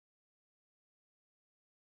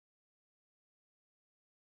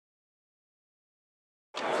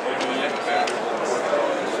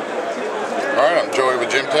Alright, I'm Joey with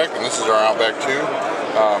Gemtech, and this is our Outback 2.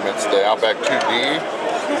 It's the Outback 2D,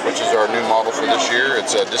 which is our new model for this year.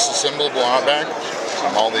 It's a disassemblable Outback.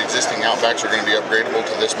 All the existing Outbacks are going to be upgradable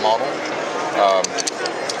to this model.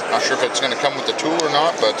 Not sure if it's going to come with the tool or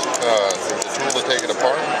not, but there's a tool to take it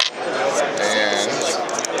apart. And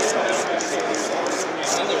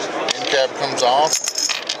end cap comes off.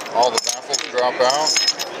 All the baffles drop out.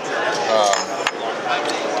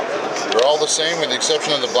 They're all the same with the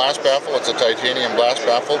exception of the blast baffle. It's a titanium blast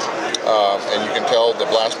baffle, and you can tell the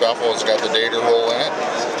blast baffle has got the dater hole in it.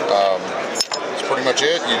 That's pretty much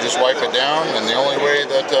it. You just wipe it down, and the only way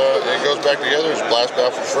that it goes back together is blast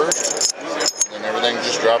baffle first, and everything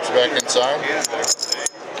just drops back inside.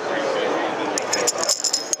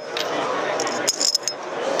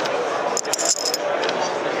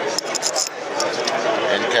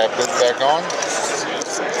 End cap goes back on.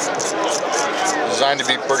 Designed to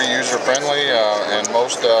be pretty user-friendly, and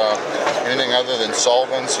most anything other than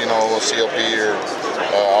solvents, you know, CLP or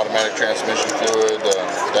automatic transmission fluid,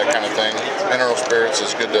 that kind of thing. Mineral spirits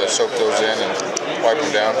is good to soak those in and wipe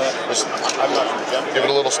them down. Just give it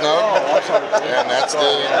a little snug, and that's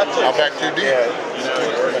the Outback 2D.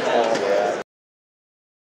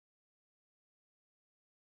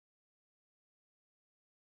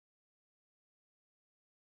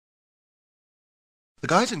 The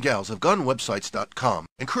guys and gals of GunWebsites.com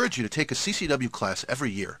encourage you to take a CCW class every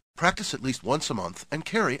year, practice at least once a month, and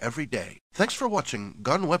carry every day. Thanks for watching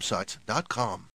GunWebsites.com.